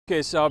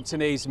Focus of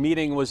today's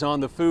meeting was on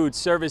the food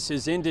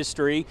services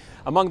industry.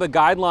 Among the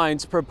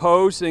guidelines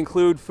proposed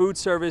include food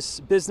service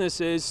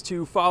businesses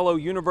to follow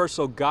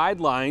universal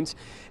guidelines,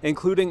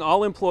 including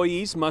all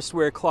employees must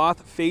wear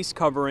cloth face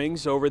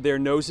coverings over their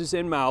noses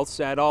and mouths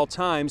at all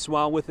times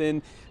while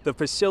within the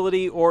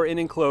facility or in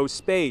enclosed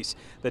space.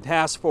 The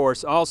task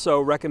force also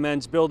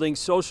recommends building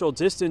social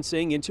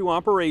distancing into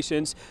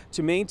operations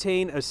to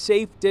maintain a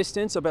safe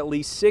distance of at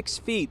least 6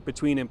 feet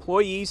between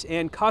employees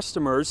and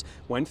customers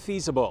when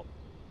feasible.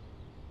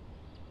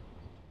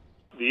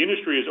 The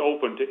industry is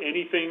open to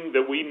anything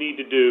that we need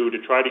to do to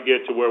try to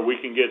get to where we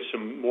can get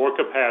some more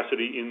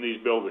capacity in these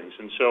buildings.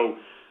 And so,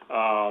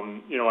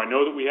 I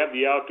know that we have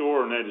the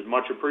outdoor, and that is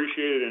much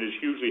appreciated and is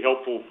hugely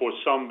helpful for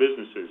some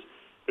businesses.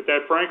 But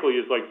that, frankly,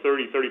 is like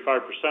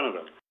 30–35% of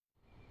them.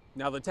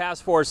 Now, the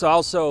task force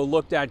also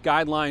looked at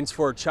guidelines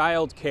for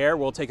child care.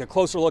 We'll take a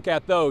closer look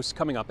at those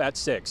coming up at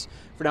 6.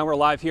 For now, we're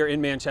live here in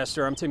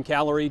Manchester. I'm Tim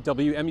Callery,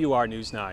 WMUR News 9.